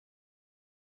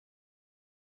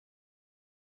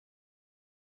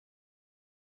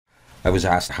I was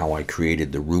asked how I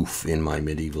created the roof in my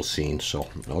medieval scene, so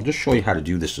I'll just show you how to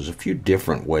do this. There's a few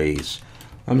different ways.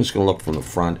 I'm just going to look from the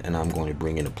front, and I'm going to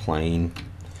bring in a plane,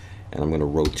 and I'm going to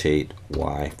rotate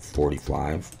Y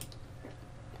 45.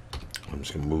 I'm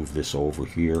just going to move this over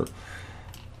here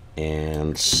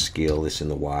and scale this in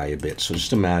the Y a bit. So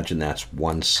just imagine that's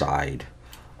one side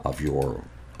of your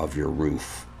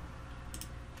roof.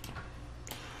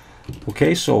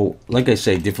 Okay, so like I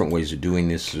say, different ways of doing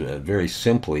this very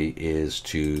simply is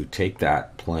to take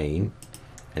that plane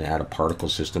and add a particle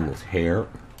system with hair.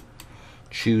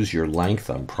 Choose your length.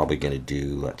 I'm probably going to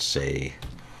do, let's say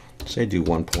do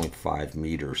 1.5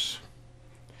 meters.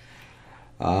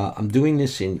 I'm doing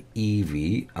this in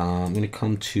Eevee. I'm going to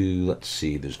come to, let's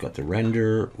see, there's got the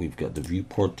render, we've got the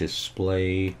viewport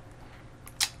display,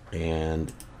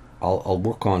 and I'll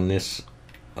work on this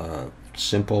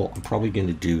simple. I'm probably going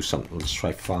to do something, let's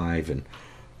try 5 and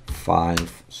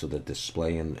 5 so that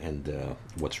display and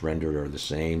what's rendered are the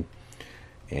same.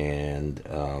 And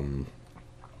I'm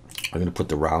going to put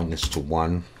the roundness to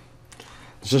 1.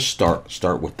 Let's just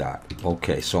start with that.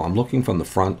 Okay, so I'm looking from the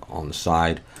front on the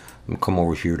side. I'm going to come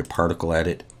over here to particle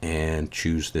edit and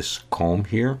choose this comb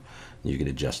here. You can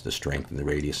adjust the strength and the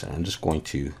radius, and I'm just going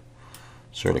to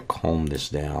sort of comb this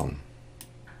down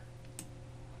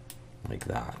like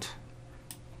that.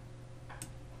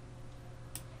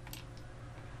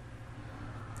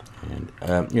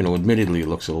 And you know, admittedly, it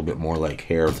looks a little bit more like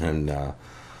hair than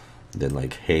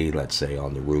like hay, let's say,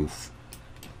 on the roof.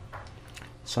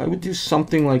 So I would do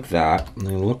something like that. I'm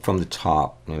going to look from the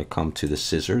top. I'm going to come to the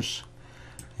scissors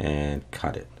and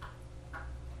cut it.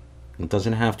 It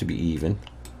doesn't have to be even.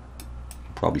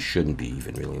 Probably shouldn't be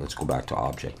even, really. Let's go back to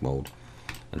object mode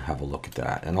and have a look at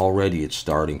that. And already it's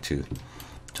starting to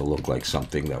look like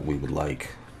something that we would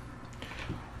like.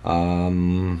 We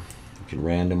can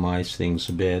randomize things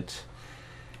a bit.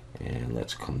 And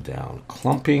let's come down.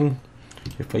 Clumping.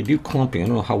 If I do clumping, I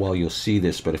don't know how well you'll see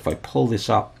this, but if I pull this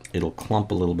up, it'll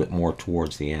clump a little bit more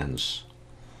towards the ends.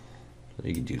 So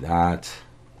you can do that.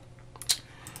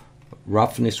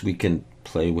 Roughness, we can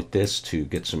play with this to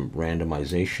get some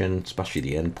randomization, especially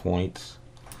the endpoints.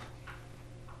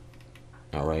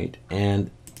 All right,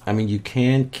 and I mean, you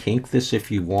can kink this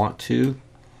if you want to.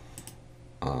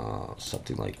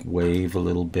 Something like wave a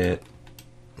little bit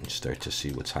and start to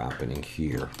see what's happening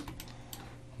here.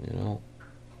 You know,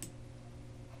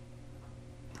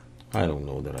 I don't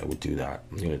know that I would do that.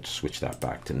 I'm going to switch that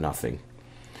back to nothing.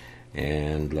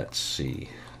 And let's see.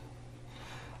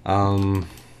 I'm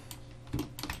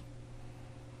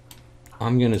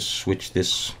going to switch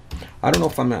this. I don't know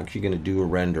if I'm actually going to do a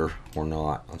render or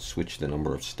not. I'll switch the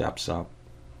number of steps up.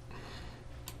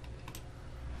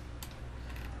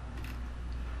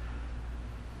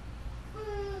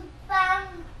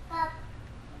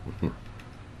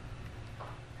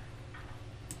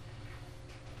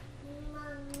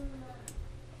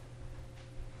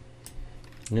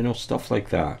 You know, stuff like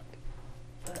that.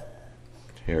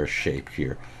 Hair shape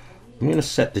here. I'm going to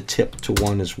set the tip to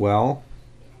 1 as well.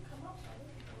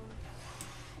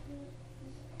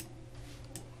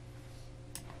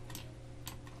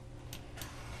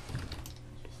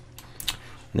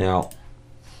 Now,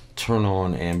 turn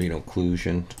on ambient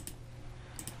occlusion.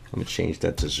 I'm going to change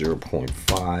that to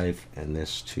 0.5 and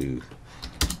this to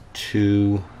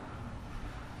 2.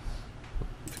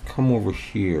 Come over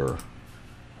here.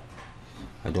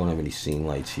 I don't have any scene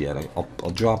lights yet.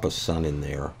 I'll drop a sun in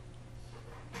there.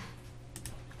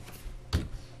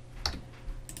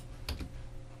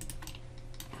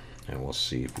 And we'll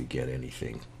see if we get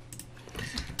anything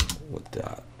with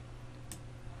that.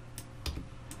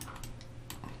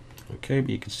 Okay, but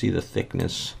you can see the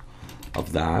thickness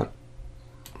of that.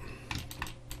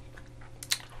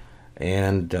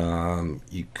 And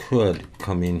you could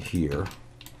come in here,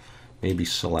 maybe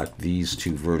select these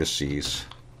 2 vertices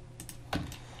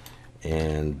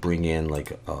and bring in like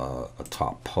a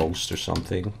top post or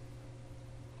something.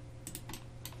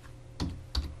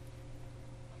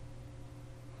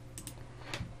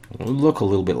 It would look a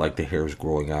little bit like the hair is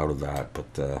growing out of that,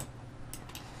 but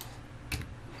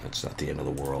that's not the end of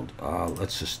the world.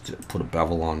 Let's just put a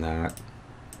bevel on that.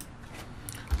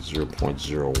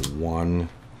 0.01.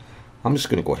 I'm just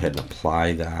going to go ahead and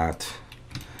apply that.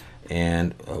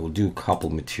 And we'll do a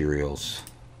couple materials.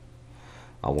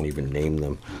 I won't even name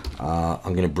them.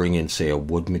 I'm going to bring in, say, a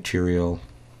wood material.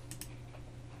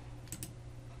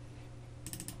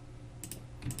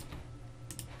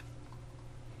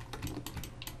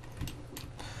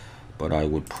 But I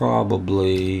would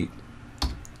probably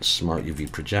Smart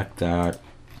UV project that,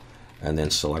 and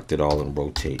then select it all and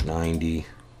rotate 90.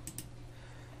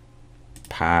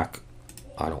 Pack.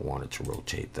 I don't want it to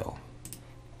rotate though.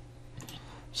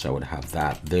 So I would have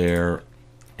that there,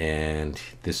 and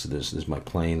this is my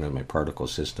plane and my particle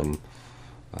system.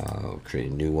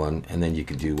 Create a new one, and then you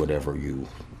can do whatever you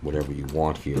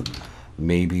want here.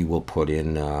 Maybe we'll put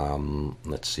in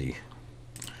let's see,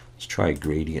 let's try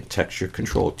gradient texture,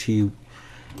 Control T,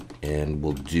 and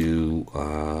we'll do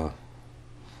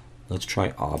let's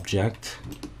try object,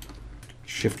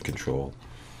 Shift Control,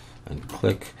 and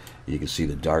click. You can see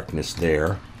the darkness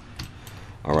there.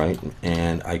 All right,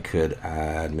 and I could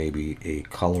add maybe a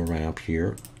color ramp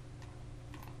here,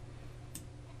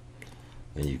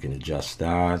 and you can adjust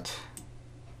that.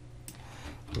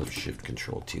 Let's Shift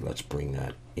Control T. Let's bring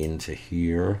that into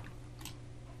here.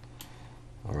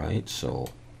 All right, so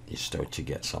you start to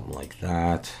get something like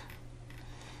that.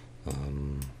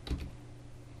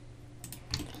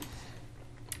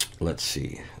 Let's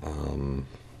see.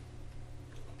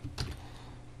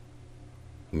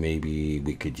 Maybe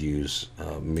we could use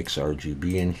mix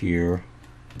RGB in here.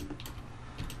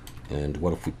 And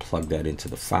what if we plug that into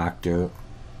the factor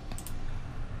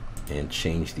and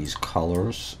change these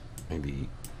colors? Maybe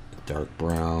a dark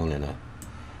brown and a,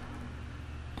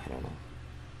 I don't know.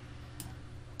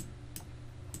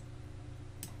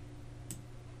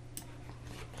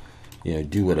 You know,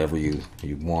 do whatever you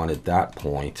want at that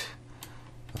point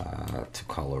to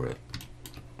color it.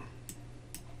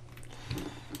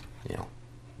 You know,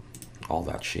 all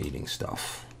that shading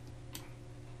stuff.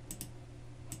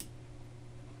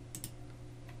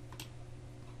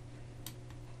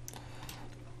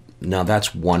 Now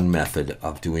that's one method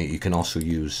of doing it. You can also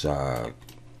use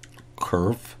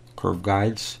curve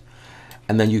guides,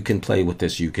 and then you can play with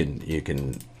this. You can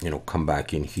you know, come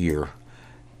back in here,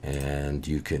 and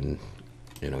you can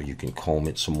comb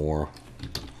it some more.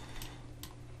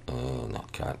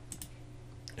 Not cut,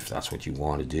 if that's what you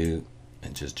want to do,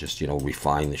 and just you know,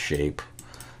 refine the shape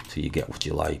till you get what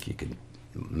you like. You can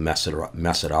mess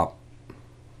it up.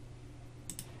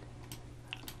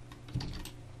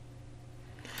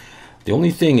 The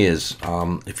only thing is,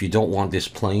 if you don't want this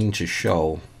plane to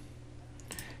show,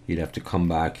 you'd have to come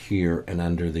back here, and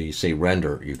under the, say,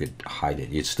 render, you could hide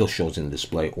it. It still shows in the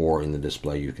display, or in the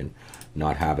display you can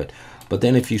not have it. But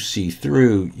then if you see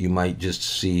through, you might just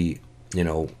see, you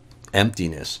know,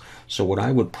 emptiness. So what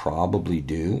I would probably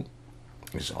do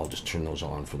is, I'll just turn those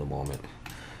on for the moment,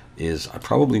 is I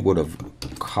probably would have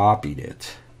copied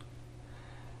it,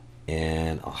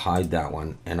 and I'll hide that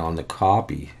one, and on the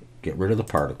copy, get rid of the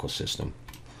particle system.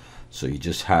 So you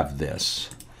just have this.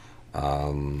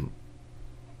 I'll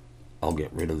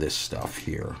get rid of this stuff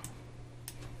here.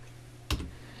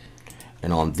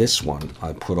 And on this one,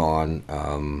 I put on,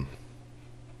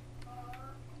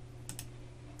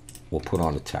 we'll put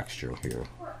on a texture here.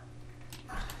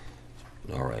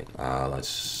 All right,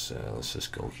 let's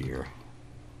just go here.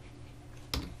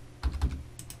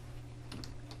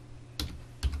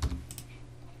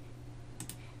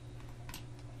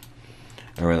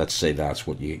 All right, let's say that's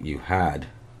what you had,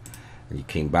 and you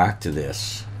came back to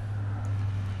this,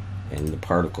 and the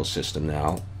particle system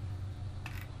now,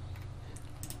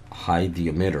 hide the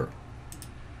emitter,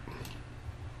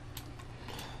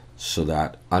 so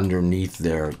that underneath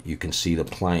there you can see the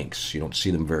planks. You don't see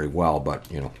them very well, but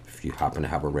you know, if you happen to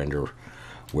have a render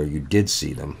where you did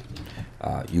see them,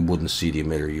 you wouldn't see the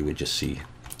emitter, you would just see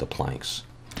the planks.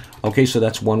 Okay, so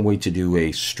that's one way to do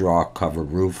a straw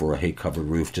covered roof or a hay covered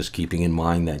roof, just keeping in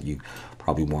mind that you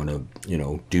probably want to, you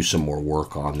know, do some more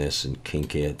work on this and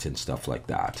kink it and stuff like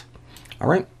that. All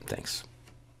right, thanks.